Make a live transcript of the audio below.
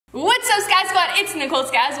Sky Squad? It's Nicole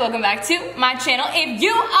Skyes. Welcome back to my channel. If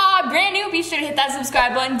you are brand new, be sure to hit that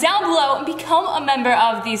subscribe button down below and become a member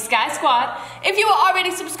of the Sky Squad. If you are already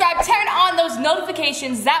subscribed, turn on those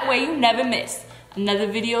notifications. That way you never miss another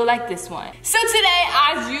video like this one. So today,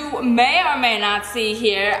 as you may or may not see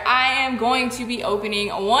here, I am going to be opening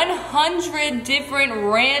 100 different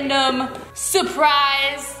random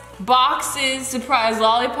surprise boxes, surprise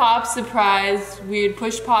lollipops, surprise weird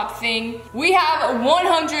push pop thing. We have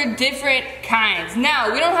 100 different kinds.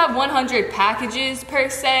 Now, we don't have 100 packages per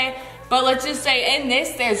se, but let's just say in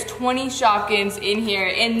this, there's 20 Shopkins in here.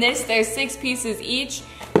 In this, there's 6 pieces each.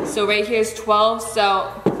 So right here is 12,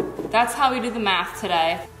 so that's how we do the math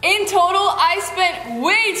today. In total, I spent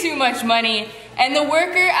way too much money, and the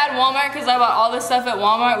worker at Walmart, because I bought all this stuff at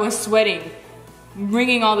Walmart, was sweating,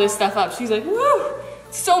 ringing all this stuff up. She's like, woo!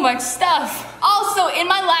 So much stuff. Also, in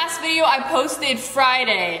my last video I posted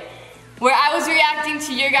Friday, where I was reacting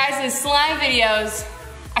to your guys' slime videos,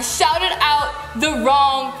 I shouted out the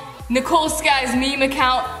wrong Nicole Skyes meme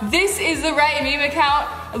account. This is the right meme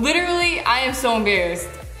account. Literally, I am so embarrassed.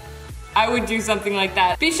 I would do something like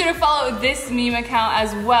that. Be sure to follow this meme account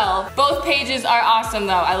as well. Both pages are awesome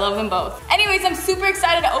though. I love them both. Anyways, I'm super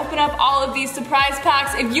excited to open up all of these surprise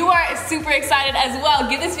packs. If you are super excited as well,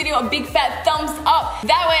 give this video a big fat thumbs up.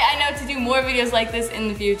 That way I know to do more videos like this in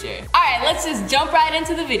the future. Alright, let's just jump right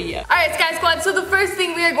into the video. Alright, Sky Squad, so the first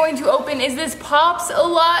thing we are going to open is this Pops A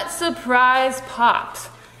Lot Surprise Pops.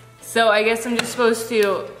 So I guess I'm just supposed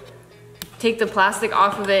to take the plastic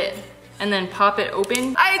off of it and then pop it open.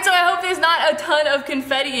 Alright, so I hope there's not a ton of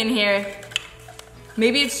confetti in here.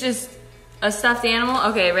 Maybe it's just a stuffed animal.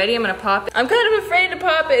 Okay, ready? I'm gonna pop it. I'm kind of afraid to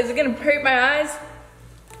pop it. Is it gonna hurt my eyes?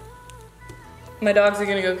 My dogs are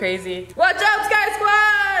gonna go crazy. Watch out, Sky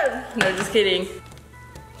Squad! No, just kidding.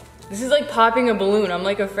 This is like popping a balloon. I'm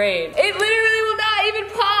like afraid. It literally will not even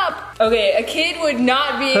pop! Okay, a kid would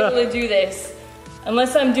not be able to do this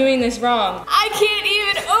unless I'm doing this wrong. I can't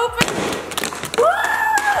even open.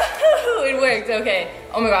 It worked, okay.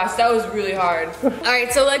 Oh my gosh, that was really hard. All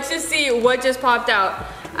right, so let's just see what just popped out.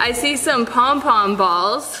 I see some pom-pom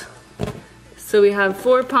balls. So we have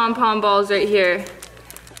 4 pom-pom balls right here.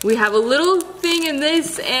 We have a little thing in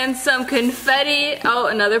this and some confetti. Oh,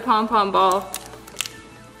 another pom-pom ball.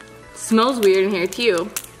 Smells weird in here too.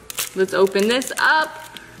 Let's open this up.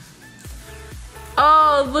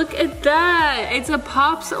 Oh, look at that. It's a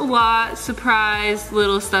Pops A Lot surprise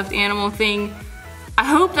little stuffed animal thing. I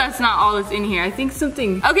hope that's not all that's in here. I think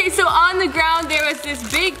something... Okay, so on the ground there was this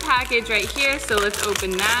big package right here, so let's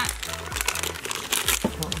open that.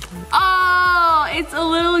 Oh, it's a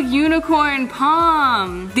little unicorn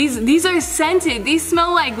pom. These are scented. These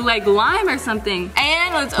smell like lime or something.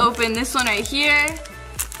 And let's open this one right here.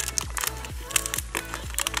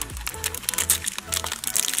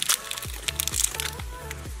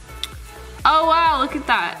 Oh wow, look at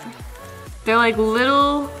that. They're like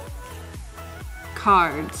little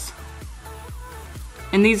cards.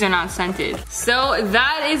 And these are not scented. So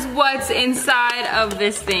that is what's inside of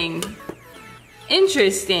this thing.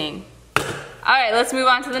 Interesting. Alright, let's move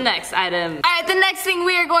on to the next item. Alright, the next thing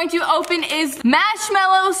we are going to open is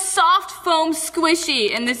Marshmallow Soft Foam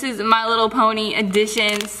Squishy. And this is My Little Pony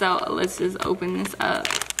edition. So let's just open this up.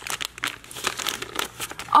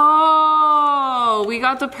 Oh, we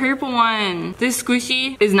got the purple one. This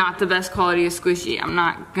squishy is not the best quality of squishy. I'm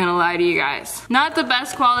not gonna lie to you guys. Not the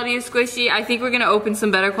best quality of squishy. I think we're gonna open some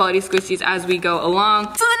better quality squishies as we go along.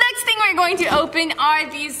 So the next thing we're going to open are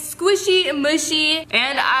these Smooshy Mushy.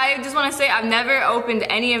 And I just wanna say I've never opened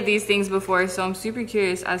any of these things before, so I'm super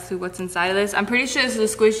curious as to what's inside of this. I'm pretty sure this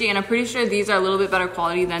is a squishy, and I'm pretty sure these are a little bit better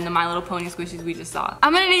quality than the My Little Pony squishies we just saw.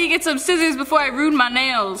 I'm gonna need to get some scissors before I ruin my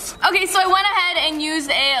nails. Okay, so I went ahead and used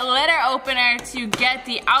a letter opener to get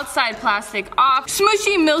the outside plastic off.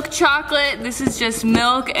 Smooshy milk chocolate. This is just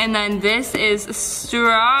milk, and then this is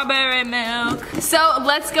strawberry milk. So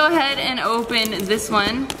let's go ahead and open this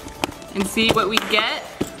one and see what we get.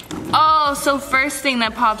 Oh, so first thing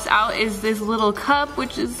that pops out is this little cup,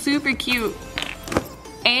 which is super cute.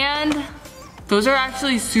 And those are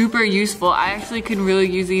actually super useful. I actually could really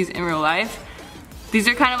use these in real life. These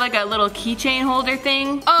are kind of like a little keychain holder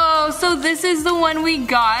thing. Oh, so this is the one we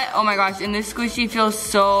got. Oh my gosh, and this squishy feels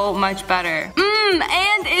so much better.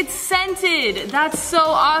 And it's scented. That's so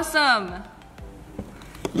awesome.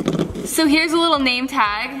 So here's a little name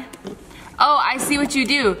tag. Oh, I see what you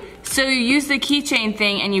do. So you use the keychain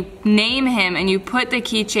thing and you name him and you put the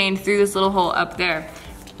keychain through this little hole up there.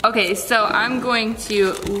 Okay, so I'm going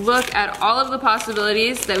to look at all of the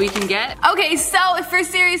possibilities that we can get. Okay, so for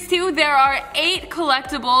series 2, there are 8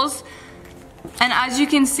 collectibles. And as you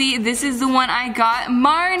can see, this is the one I got.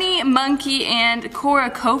 Marnie, Monkey, and Cora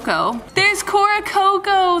Coco. There's Cora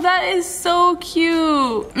Coco. That is so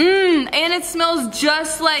cute. And it smells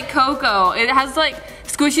just like cocoa. It has like,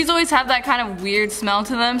 squishies always have that kind of weird smell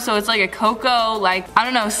to them. So it's like a cocoa, like, I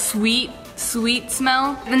don't know, sweet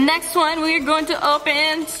smell. The next one we are going to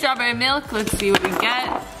open, strawberry milk. Let's see what we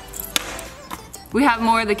get. We have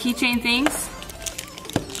more of the keychain things.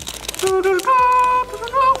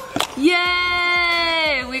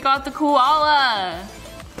 Yay! We got the koala.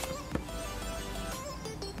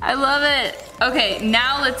 I love it. Okay,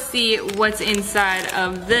 now let's see what's inside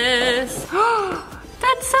of this.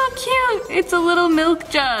 That's so cute. It's a little milk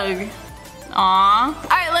jug. Aww.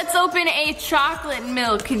 Alright, let's open a chocolate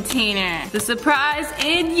milk container. The surprise,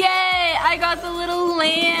 and yay! I got the little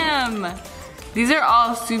lamb. These are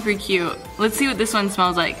all super cute. Let's see what this one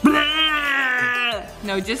smells like.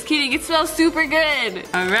 No, just kidding. It smells super good.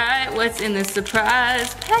 Alright, what's in the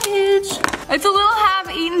surprise package? It's a little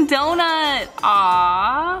half-eaten donut.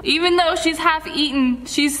 Aww. Even though she's half-eaten,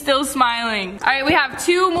 she's still smiling. Alright, we have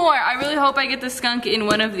two more. I really hope I get the skunk in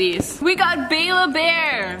one of these. We got Bela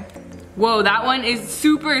Bear. Whoa, that one is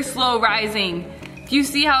super slow rising. Do you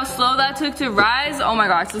see how slow that took to rise? Oh my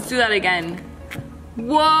gosh, let's do that again.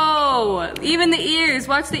 Whoa, even the ears.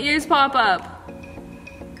 Watch the ears pop up.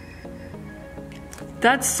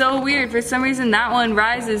 That's so weird. For some reason, that one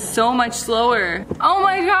rises so much slower. Oh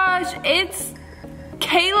my gosh, it's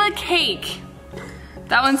Kayla Cake.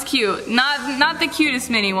 That one's cute. Not the cutest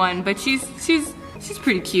mini one, but she's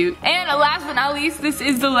pretty cute. And last but not least, this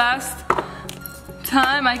is the last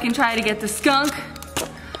time I can try to get the skunk.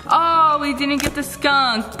 Oh, we didn't get the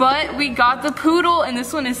skunk, but we got the poodle, and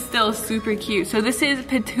this one is still super cute. So this is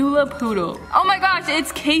Petula Poodle. Oh my gosh,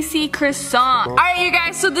 it's Casey Croissant. All right, you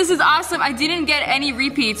guys, so this is awesome. I didn't get any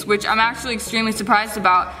repeats, which I'm actually extremely surprised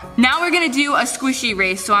about. Now we're gonna do a squishy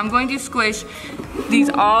race. So I'm going to squish these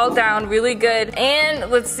all down really good,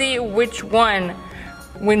 and let's see which one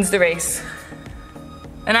wins the race.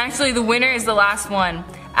 And actually, the winner is the last one.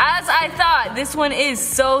 As I thought, this one is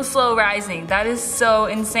so slow rising. That is so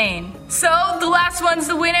insane. So the last one's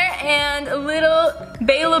the winner, and little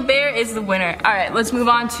Bela Bear is the winner. All right, let's move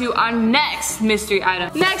on to our next mystery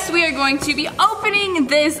item. Next, we are going to be opening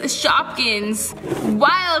this Shopkins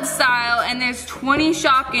Wild Style, and there's 20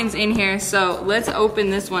 Shopkins in here, so let's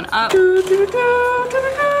open this one up.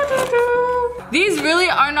 These really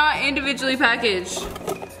are not individually packaged.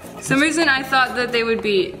 For some reason I thought that they would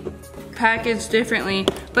be packaged differently,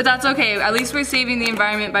 but that's okay. At least we're saving the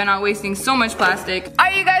environment by not wasting so much plastic.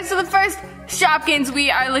 Alright, you guys, so the first Shopkins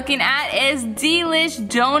we are looking at is Delish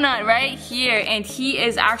Donut right here, and he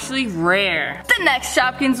is actually rare. The next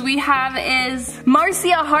Shopkins we have is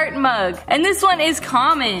Marcia Heart Mug, and this one is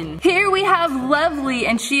common. Here we have Lovely,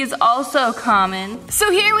 and she is also common.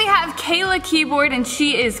 So here we have Kayla Keyboard, and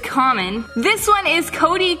she is common. This one is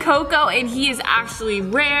Cody Coco, and he is actually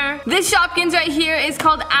rare. This Shopkins right here is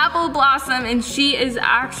called Apple Blossom, and she is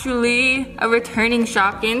actually a returning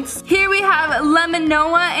Shopkins. Here we have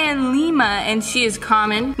Lemanoa and Lima, and she is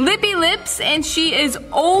common. Lippy Lips, and she is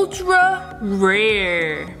ultra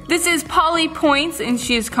rare. This is Polly Points, and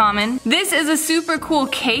she is common. This is a super cool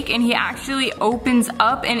cake, and he actually opens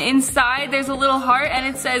up, and inside there's a little heart, and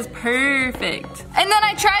it says perfect. And then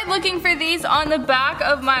I tried looking for these on the back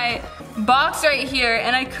of my box right here,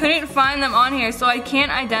 and I couldn't find them on here, so I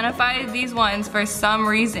can't identify these ones for some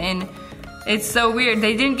reason. It's so weird.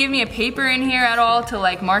 They didn't give me a paper in here at all to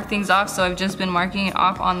like mark things off, so I've just been marking it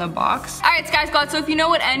off on the box. Alright, Sky Squad, so if you know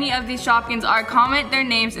what any of these Shopkins are, comment their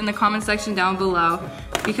names in the comment section down below,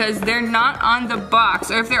 because they're not on the box,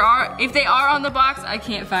 or if they are on the box, I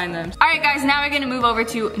can't find them. Alright guys, now we're gonna move over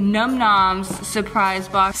to Noms surprise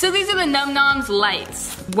box. So these are the Noms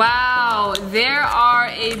lights. Wow, there are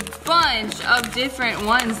a bunch of different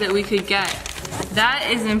ones that we could get. That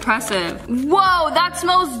is impressive. Whoa, that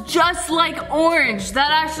smells just like orange. That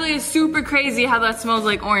actually is super crazy how that smells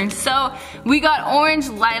like orange. So we got orange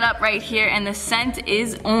light up right here, and the scent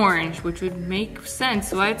is orange, which would make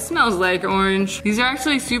sense why it smells like orange. These are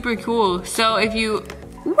actually super cool. So if you,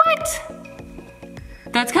 what?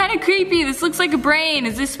 That's kind of creepy. This looks like a brain.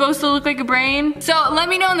 Is this supposed to look like a brain? So let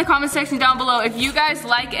me know in the comment section down below if you guys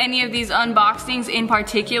like any of these unboxings in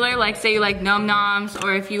particular, like say you like Noms,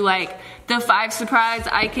 or if you like the 5 surprise.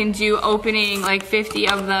 I can do opening like 50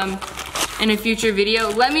 of them in a future video.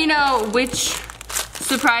 Let me know which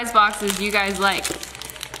surprise boxes you guys like.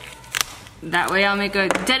 That way I'll make a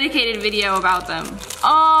dedicated video about them.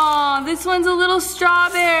 Oh, this one's a little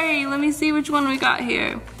strawberry. Let me see which one we got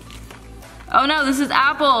here. Oh no, this is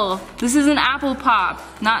apple. This is an apple pop,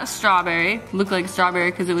 not strawberry. Looked like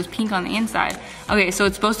strawberry because it was pink on the inside. Okay, so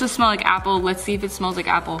it's supposed to smell like apple. Let's see if it smells like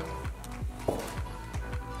apple.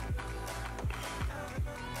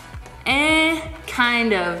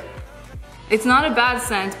 Kind of. It's not a bad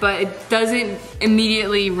scent, but it doesn't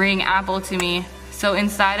immediately ring apple to me. So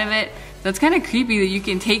inside of it, that's kind of creepy that you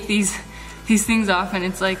can take these things off and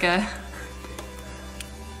it's like a...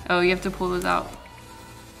 Oh, you have to pull those out.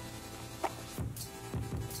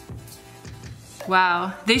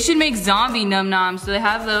 Wow, they should make zombie Num Noms. Do they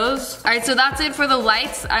have those? All right, so that's it for the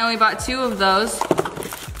lights. I only bought 2 of those.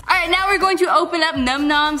 All right, now we're going to open up Num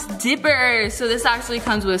Noms dippers. So this actually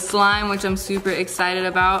comes with slime, which I'm super excited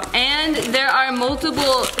about. And there are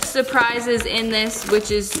multiple surprises in this,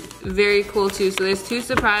 which is very cool too. So there's 2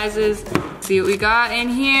 surprises. Let's see what we got in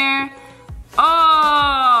here.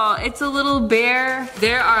 Oh, it's a little bear.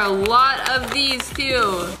 There are a lot of these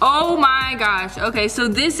too. Oh my gosh. Okay, so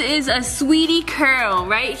this is a sweetie curl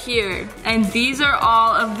right here. And these are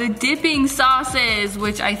all of the dipping sauces,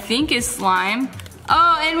 which I think is slime.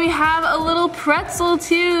 Oh, and we have a little pretzel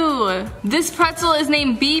too. This pretzel is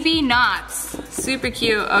named BB Knots. Super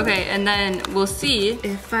cute. Okay, and then we'll see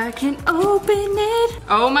if I can open it.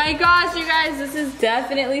 Oh my gosh, you guys, this is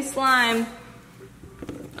definitely slime.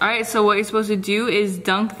 All right, so what you're supposed to do is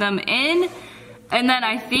dunk them in, and then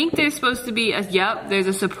I think there's supposed to be yep, there's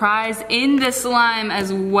a surprise in the slime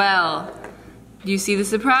as well. Do you see the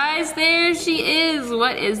surprise? There she is.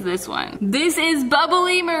 What is this one? This is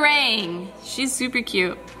Bubbly Meringue. She's super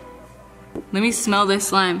cute. Let me smell this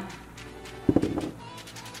slime.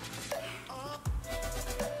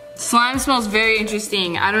 Slime smells very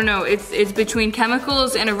interesting. I don't know, it's between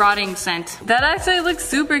chemicals and a rotting scent. That actually looks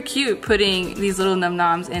super cute, putting these little Num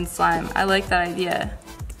Noms in slime. I like that idea.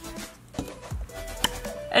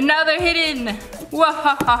 And now they're hidden.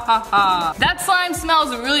 Wahahaha. That slime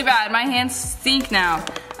smells really bad. My hands stink now.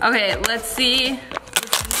 Okay, let's see.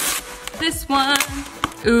 This one.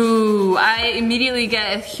 Ooh, I immediately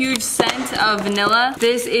get a huge scent of vanilla.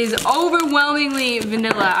 This is overwhelmingly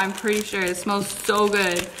vanilla, I'm pretty sure. It smells so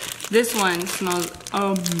good. This one smells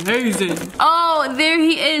amazing. Oh, there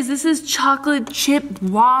he is. This is chocolate chip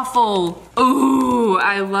waffle. Ooh,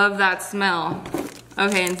 I love that smell.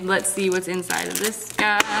 Okay, and let's see what's inside of this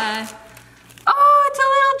guy. Oh, it's a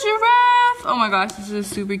little giraffe. Oh my gosh, this is a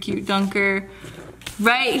super cute dunker.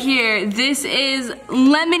 Right here, this is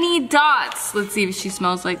Lemony Dots. Let's see if she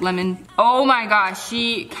smells like lemon. Oh my gosh,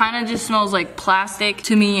 she kind of just smells like plastic.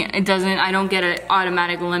 To me, it doesn't, I don't get an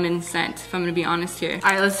automatic lemon scent, if I'm gonna be honest here. All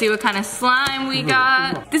right, let's see what kind of slime we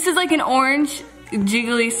got. This is like an orange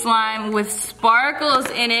jiggly slime with sparkles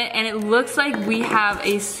in it, and it looks like we have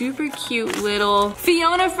a super cute little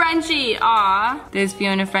Fiona Frenchie. Aw, there's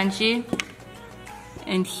Fiona Frenchie.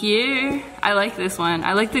 And here, I like this one.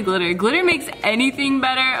 I like the glitter. Glitter makes anything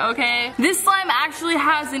better, okay? This slime actually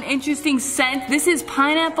has an interesting scent. This is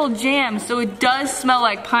pineapple jam, so it does smell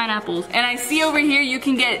like pineapples. And I see over here you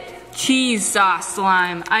can get cheese sauce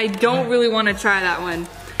slime. I don't really want to try that one.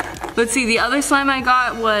 Let's see, the other slime I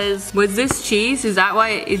got was this cheese? Is that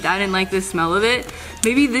why I didn't like the smell of it?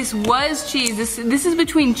 Maybe this was cheese. This is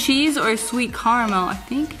between cheese or sweet caramel, I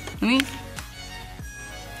think. Let me...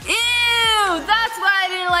 Ew, that's why I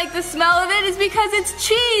didn't like the smell of it, is because it's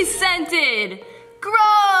cheese scented.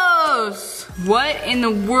 Gross. What in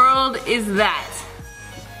the world is that?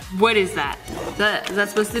 What is that? Is that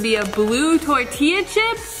supposed to be a blue tortilla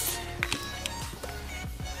chip?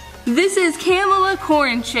 This is Camilla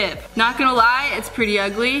corn chip. Not gonna lie, it's pretty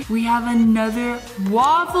ugly. We have another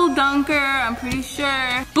waffle dunker, I'm pretty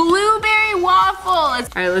sure. Blueberry waffle. All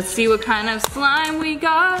right, let's see what kind of slime we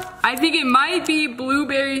got. I think it might be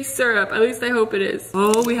blueberry syrup. At least I hope it is.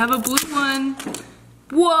 Oh, we have a blue one.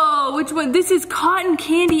 Whoa, which one? This is cotton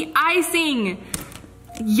candy icing.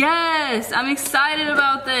 Yes, I'm excited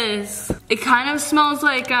about this. It kind of smells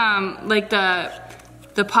like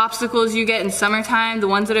the popsicles you get in summertime, the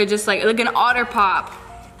ones that are just like an Otter Pop.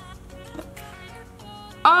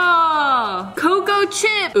 Oh, cocoa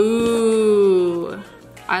chip. Ooh,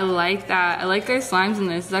 I like that. I like their slimes in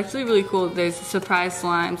this. It's actually really cool. There's surprise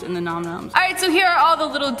slimes in the Nom Noms. All right, so here are all the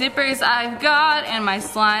little dippers I've got and my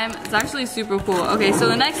slime. It's actually super cool. Okay, so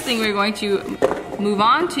the next thing we're going to move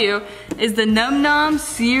on to is the Num Nom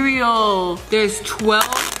cereal. There's 12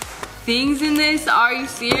 things in this. Are you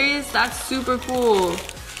serious? That's super cool.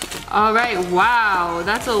 All right, wow,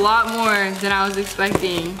 that's a lot more than I was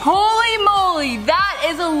expecting. Holy moly, that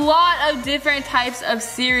is a lot of different types of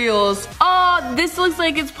cereals. Oh, this looks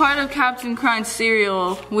like it's part of Captain Crunch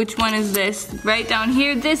cereal. Which one is this? Right down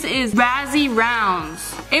here, this is Razzie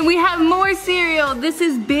Rounds. And we have more cereal. This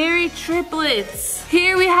is Berry Triplets.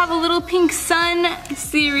 Here we have a little Pink Sun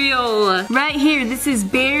cereal. Right here, this is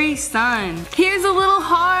Berry Sun. Here's a little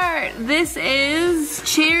heart. This is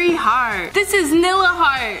Cherry Heart. This is Nilla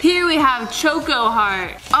Heart. Here we have Choco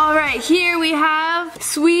Heart. All right, here we have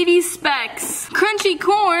Sweetie Specks, Crunchy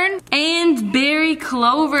Corn, and Berry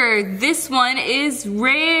Clover. This one is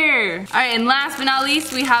rare. All right, and last but not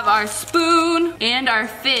least, we have our spoon and our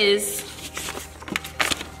fizz.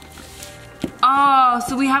 Oh,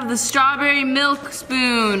 so we have the strawberry milk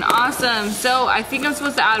spoon. Awesome. So I think I'm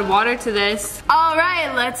supposed to add water to this. All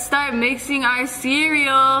right, let's start mixing our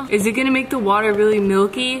cereal. Is it gonna make the water really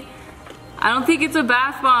milky? I don't think it's a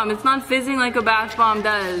bath bomb. It's not fizzing like a bath bomb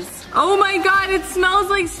does. Oh my God, it smells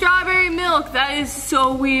like strawberry milk. That is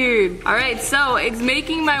so weird. All right, so it's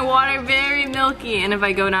making my water very milky. And if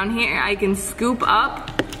I go down here, I can scoop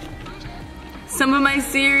up some of my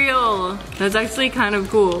cereal. That's actually kind of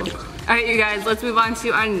cool. All right, you guys, let's move on to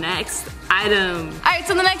our next item. All right,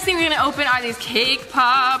 so the next thing we're gonna open are these cake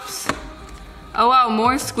pops. Oh wow,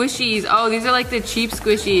 more squishies. Oh, these are like the cheap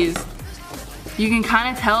squishies. You can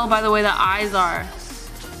kind of tell by the way the eyes are.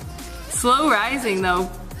 Slow rising though.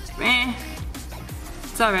 Eh.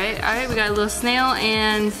 It's all right. All right, we got a little snail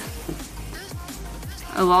and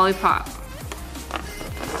a lollipop.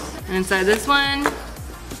 And inside this one,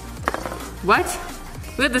 what?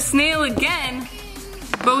 We got the snail again,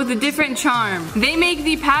 but with a different charm. They make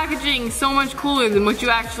the packaging so much cooler than what you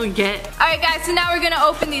actually get. All right, guys, so now we're gonna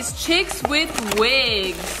open these chicks with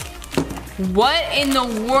wigs. What in the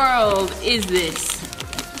world is this?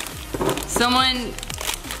 Someone,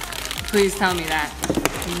 please tell me that.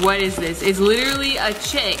 What is this? It's literally a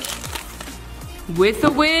chick with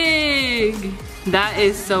a wig. That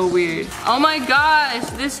is so weird. Oh my gosh,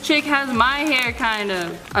 this chick has my hair kind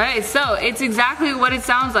of. All right, so it's exactly what it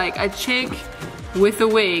sounds like, a chick with a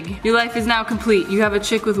wig. Your life is now complete. You have a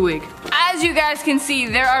chick with a wig. As you guys can see,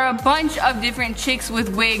 there are a bunch of different chicks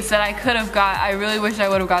with wigs that I could have got. I really wish I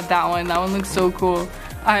would have got that one. That one looks so cool. All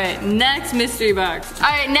right, next mystery box. All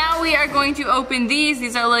right, now we are going to open these.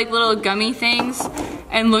 These are like little gummy things.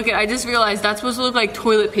 And look, I just realized that's supposed to look like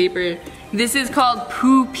toilet paper. This is called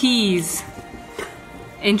Poo Peas.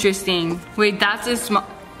 Interesting. Wait, that's a small,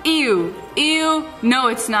 ew, ew. No,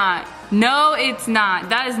 it's not. No, it's not.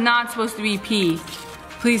 That is not supposed to be pee.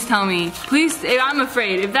 Please tell me. Please, I'm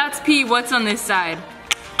afraid. If that's pee, what's on this side?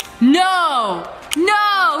 No!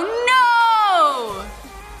 No! No!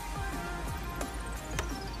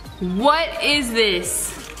 What is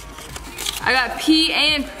this? I got pee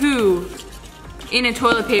and poo in a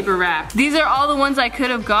toilet paper wrap. These are all the ones I could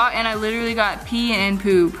have got, and I literally got pee and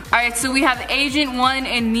poop. All right, so we have Agent 1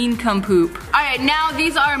 and Mean Cum Poop. All right, now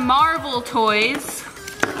these are Marvel toys.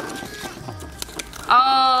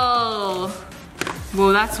 Oh,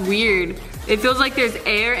 whoa, that's weird. It feels like there's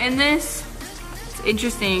air in this. It's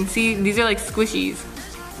interesting. See, these are like squishies.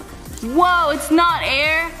 Whoa, it's not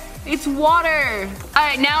air, it's water. All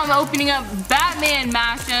right, now I'm opening up Batman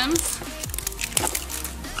Mashems.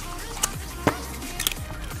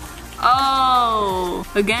 Oh,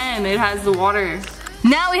 again, it has the water.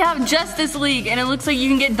 Now we have Justice League, and it looks like you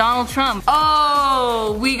can get Donald Trump.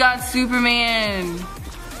 Oh, we got Superman.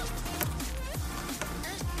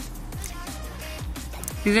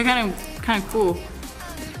 These are kind of cool.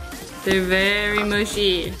 They're very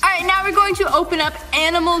mushy. All right, now we're going to open up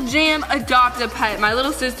Animal Jam Adopt a Pet. My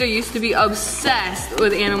little sister used to be obsessed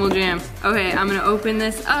with Animal Jam. Okay, I'm gonna open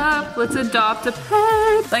this up. Let's adopt a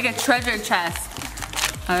pet. Like a treasure chest.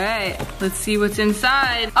 All right, let's see what's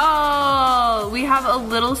inside. Oh, we have a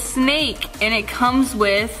little snake, and it comes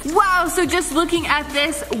with, wow, so just looking at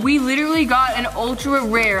this, we literally got an ultra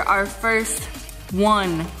rare. Our first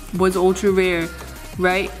one was ultra rare.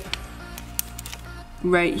 Right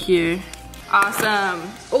here. Awesome.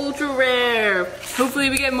 Ultra rare. Hopefully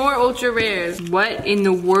we get more ultra rares. What in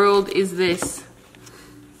the world is this?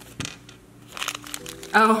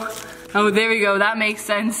 Oh, there we go. That makes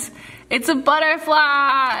sense. It's a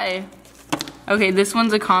butterfly. Okay, this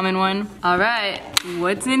one's a common one. All right,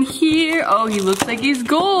 what's in here? Oh, he looks like he's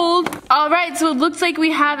gold. All right, so it looks like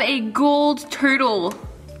we have a gold turtle.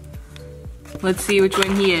 Let's see which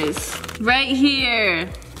one he is. Right here.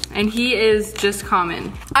 And he is just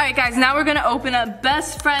common. All right, guys, now we're gonna open up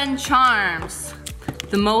Best Friend Charms,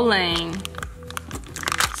 the Molang.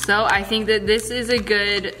 So I think that this is a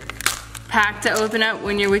good pack to open up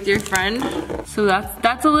when you're with your friend. So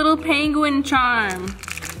that's a little penguin charm.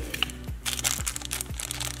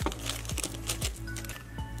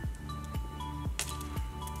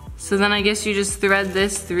 So then I guess you just thread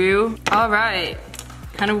this through. All right,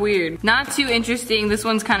 kind of weird. Not too interesting. This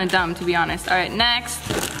one's kind of dumb, to be honest. All right, next.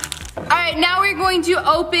 All right, now we're going to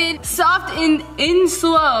open soft in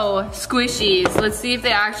slow squishies. Let's see if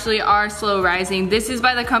they actually are slow rising. This is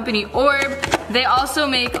by the company Orb. They also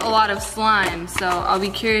make a lot of slime, so I'll be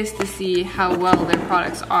curious to see how well their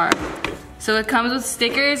products are. So it comes with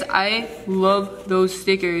stickers. I love those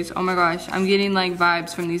stickers. Oh my gosh, I'm getting like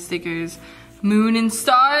vibes from these stickers. Moon and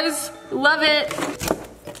stars, love it.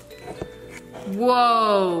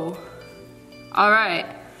 Whoa. All right.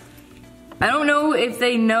 I don't know if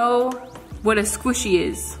they know what a squishy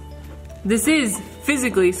is. This is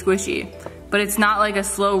physically squishy, but it's not like a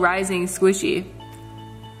slow rising squishy.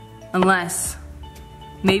 Unless,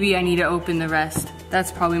 maybe I need to open the rest.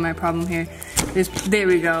 That's probably my problem here. There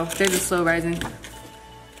we go, there's a slow rising.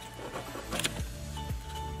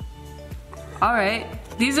 All right.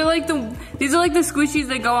 These are like the squishies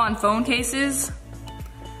that go on phone cases.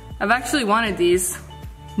 I've actually wanted these.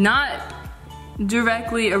 Not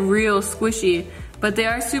directly a real squishy, but they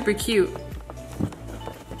are super cute.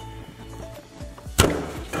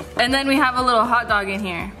 And then we have a little hot dog in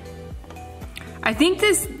here. I think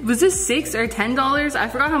was this $6 or $10? I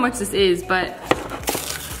forgot how much this is, but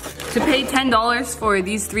to pay $10 for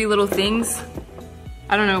these 3 little things,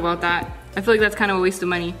 I don't know about that. I feel like that's kind of a waste of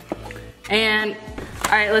money. And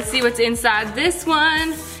all right, let's see what's inside this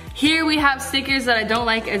one. Here we have stickers that I don't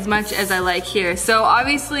like as much as I like here. So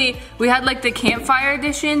obviously we had like the campfire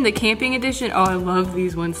edition, the camping edition. Oh, I love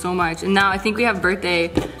these ones so much. And now I think we have birthday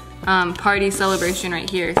party celebration right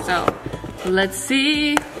here. So let's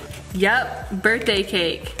see. Yep, birthday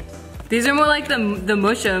cake. These are more like the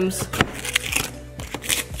SMASHEMS.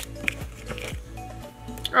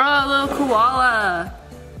 Oh, a little koala.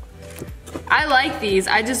 I like these.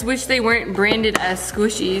 I just wish they weren't branded as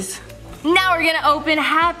squishies. Now we're gonna open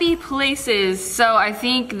Happy Places. So I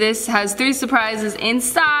think this has 3 surprises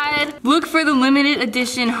inside. Look for the limited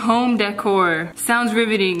edition home decor. Sounds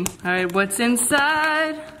riveting. All right, what's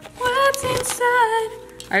inside? What's inside?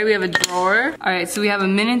 All right, we have a drawer. All right, so we have a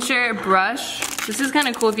miniature brush. This is kind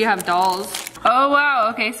of cool if you have dolls. Oh wow,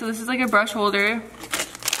 okay, so this is like a brush holder.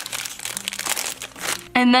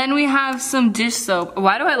 And then we have some dish soap.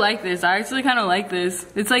 Why do I like this? I actually kind of like this.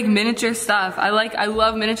 It's like miniature stuff. I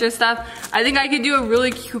love miniature stuff. I think I could do a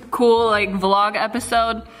really cool like vlog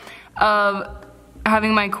episode of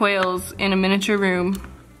having my quails in a miniature room.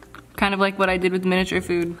 Kind of like what I did with miniature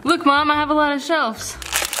food. Look, Mom, I have a lot of shelves.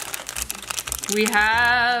 We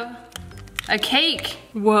have a cake.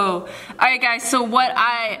 Whoa. All right, guys, so what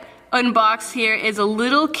I unboxed here is a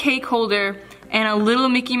little cake holder and a little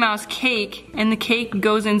Mickey Mouse cake, and the cake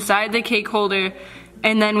goes inside the cake holder,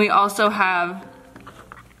 and then we also have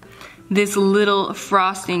this little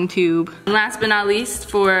frosting tube. Last but not least,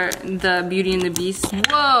 for the Beauty and the Beast.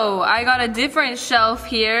 Whoa, I got a different shelf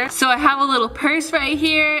here. So I have a little purse right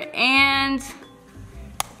here, and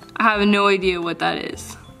I have no idea what that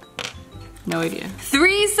is. No idea.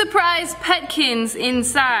 3 surprise petkins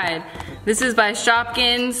inside. This is by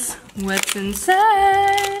Shopkins. What's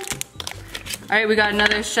inside? All right, we got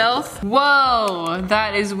another shelf. Whoa,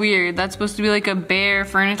 that is weird. That's supposed to be like a bear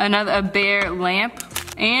furniture, a bear lamp,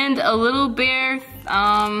 and a little bear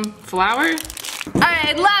flower. All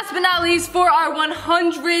right, last but not least, for our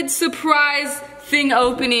 100 surprise thing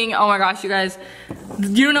opening. Oh my gosh, you guys,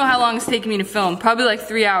 you don't know how long it's taking me to film. Probably like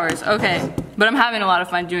 3 hours. Okay, but I'm having a lot of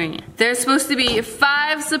fun doing it. There's supposed to be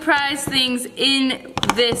 5 surprise things in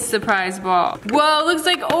this surprise ball. Whoa, looks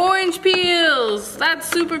like orange peels. That's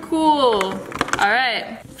super cool. All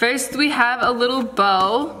right, first we have a little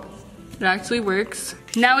bow. It actually works.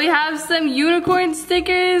 Now we have some unicorn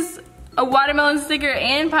stickers, a watermelon sticker,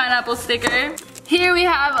 and pineapple sticker. Here we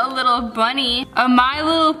have a little bunny, a My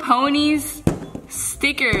Little Ponies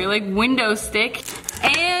sticker, like window stick,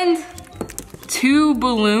 and 2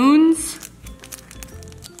 balloons.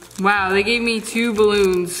 Wow, they gave me 2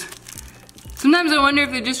 balloons. Sometimes I wonder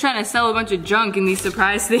if they're just trying to sell a bunch of junk in these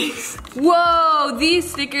surprise things. Whoa,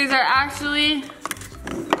 these stickers are actually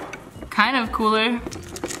kind of cooler.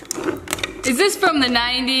 Is this from the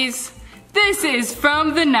 90s? This is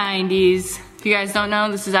from the 90s. If you guys don't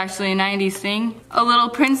know, this is actually a 90s thing. A little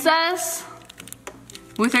princess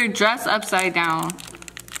with her dress upside down.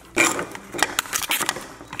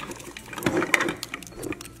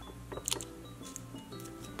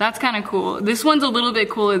 That's kind of cool. This one's a little bit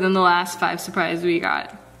cooler than the last 5 surprises we got.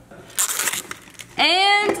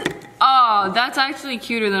 And, oh, Oh, that's actually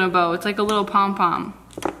cuter than a bow. It's like a little pom-pom.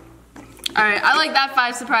 Alright, I like that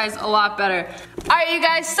 5 surprise a lot better. Alright, you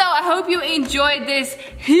guys, so I hope you enjoyed this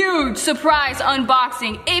huge surprise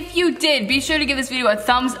unboxing. If you did, be sure to give this video a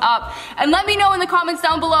thumbs up. And let me know in the comments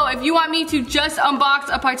down below if you want me to just unbox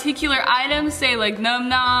a particular item, say like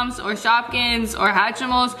Noms or Shopkins or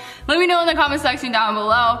Hatchimals. Let me know in the comment section down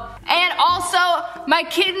below. And also, my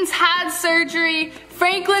kittens had surgery.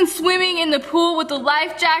 Franklin swimming in the pool with the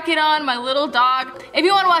life jacket on, my little dog. If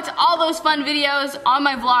you want to watch all those fun videos on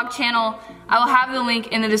my vlog channel, I will have the link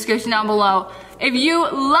in the description down below. If you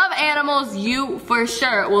love animals, you for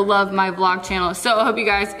sure will love my vlog channel. So I hope you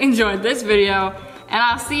guys enjoyed this video, and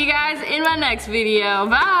I'll see you guys in my next video.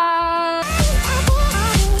 Bye!